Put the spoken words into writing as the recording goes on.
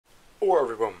Alright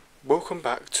everyone, welcome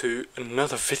back to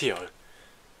another video.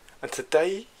 And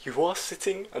today you are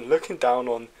sitting and looking down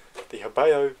on the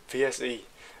Habeo VSE.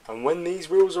 And when these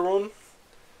wheels are on,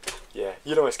 yeah,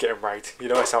 you know it's getting ragged. You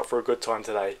know it's out for a good time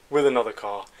today with another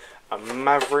car. A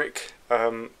Maverick, I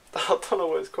don't know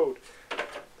what it's called.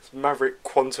 It's Maverick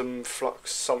Quantum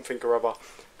Flux something or other.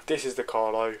 This is the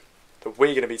car though that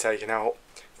we're going to be taking out.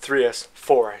 3S,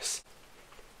 4S.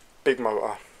 Big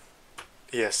motor,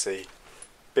 ESC,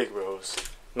 big wheels,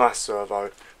 nice servo.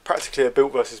 Practically a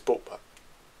built versus bought, but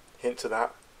hint to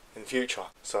that in the future.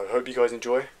 So hope you guys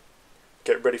enjoy.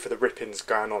 Get ready for the rippings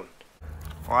going on.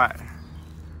 Right,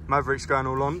 Maverick's going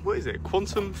all on. What is it?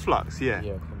 Quantum Flux, yeah.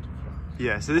 Yeah, Quantum Flux.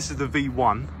 Yeah, so this is the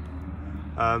V1.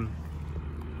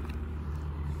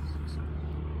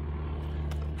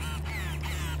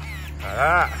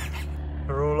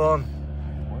 We're all on.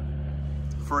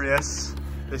 3S.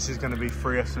 This is going to be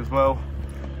 3S as well.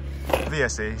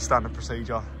 VSE, standard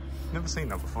procedure. Never seen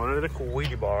that before. There's a little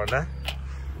wheelie bar on there.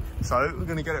 So we're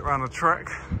going to get it around the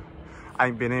track.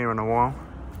 Ain't been here in a while.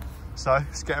 So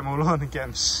let's get them all on and get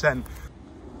them sent.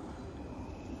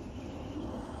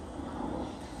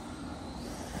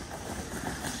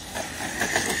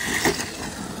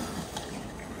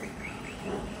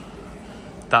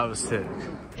 That was sick.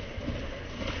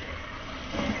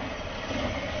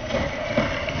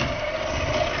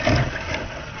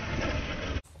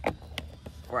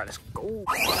 Right, let's go.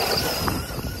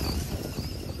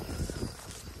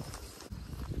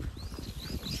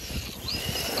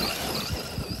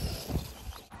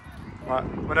 Right,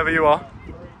 whenever you are.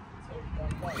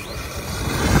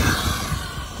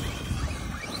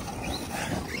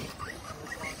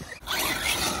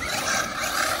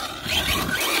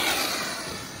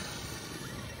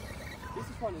 This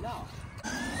is running out.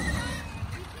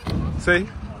 See?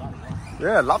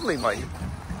 Yeah, lovely, mate.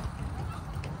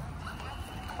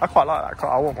 I quite like that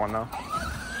car. I want one now.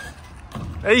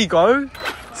 There you go.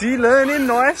 See, learning,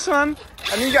 nice one.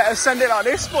 And you get to send it like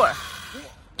this, boy.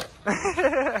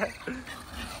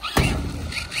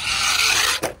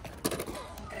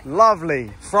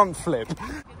 Lovely front flip.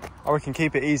 Oh, we can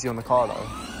keep it easy on the car though.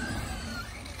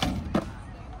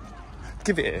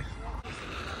 Give it here.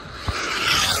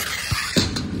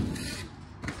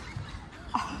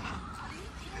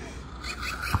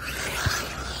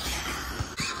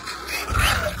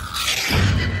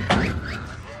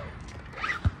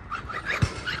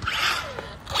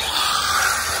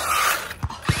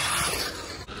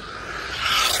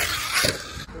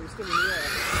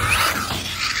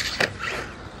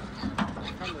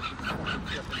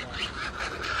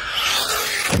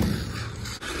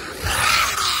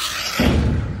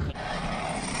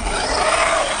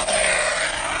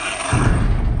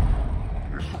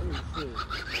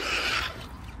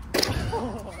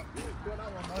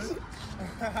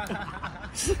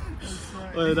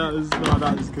 Oh, that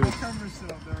is good. The camera's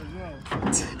still up there as well.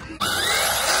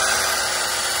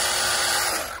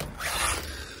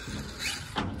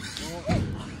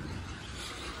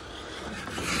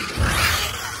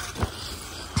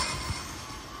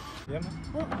 Yeah, man.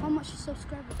 How much is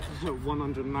subscribers?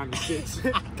 196.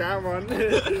 Come on. Did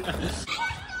it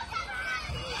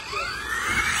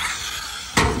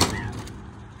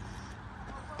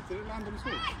land on the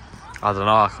switch? I don't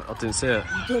know, I didn't see it.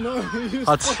 You don't know?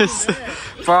 I just,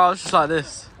 bro, I was just like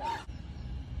this.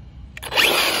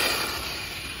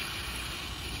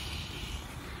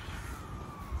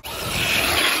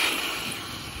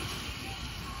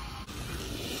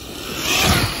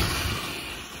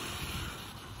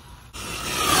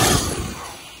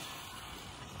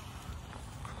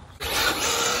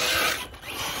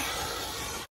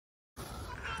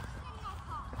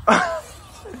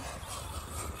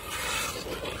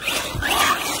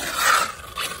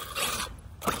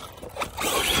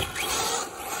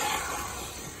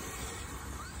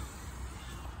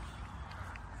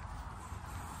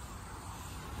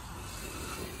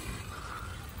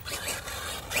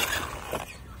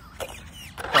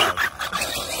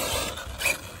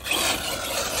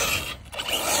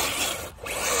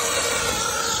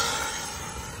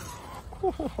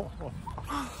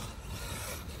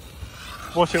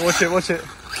 Watch it, watch it, watch it.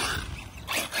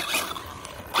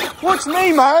 Watch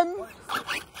me, man!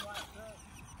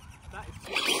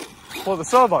 What, the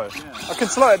servo? Yeah. I can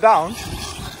slow it down.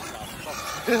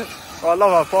 Oh, I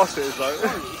love how fast it is though.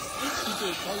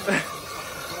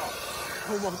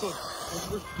 Oh my god, I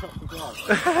just cut the glass.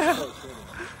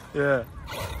 Yeah.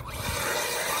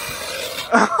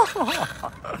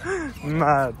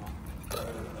 Mad.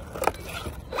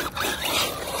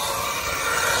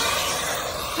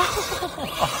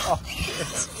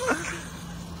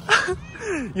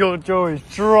 Your jaw is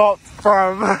dropped.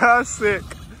 Bro, that's sick.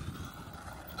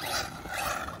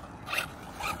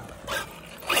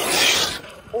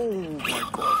 Oh my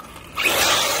god.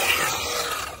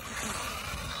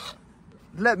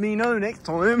 Let me know next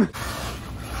time.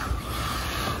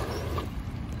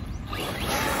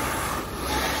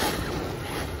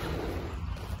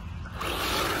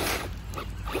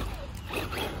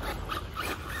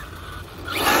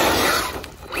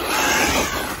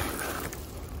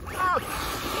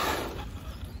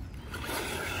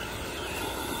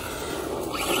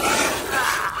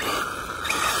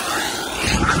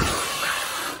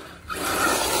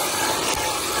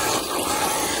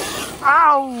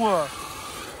 Ow!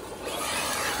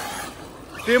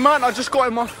 The amount I just got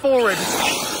in my forehead.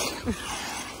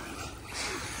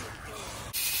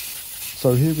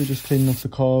 So here we're just cleaning off the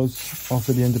cars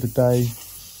after the end of the day.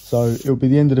 So it'll be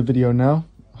the end of the video now.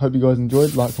 Hope you guys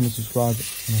enjoyed. Like, comment, subscribe,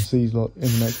 and I'll see you lot in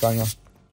the next banger.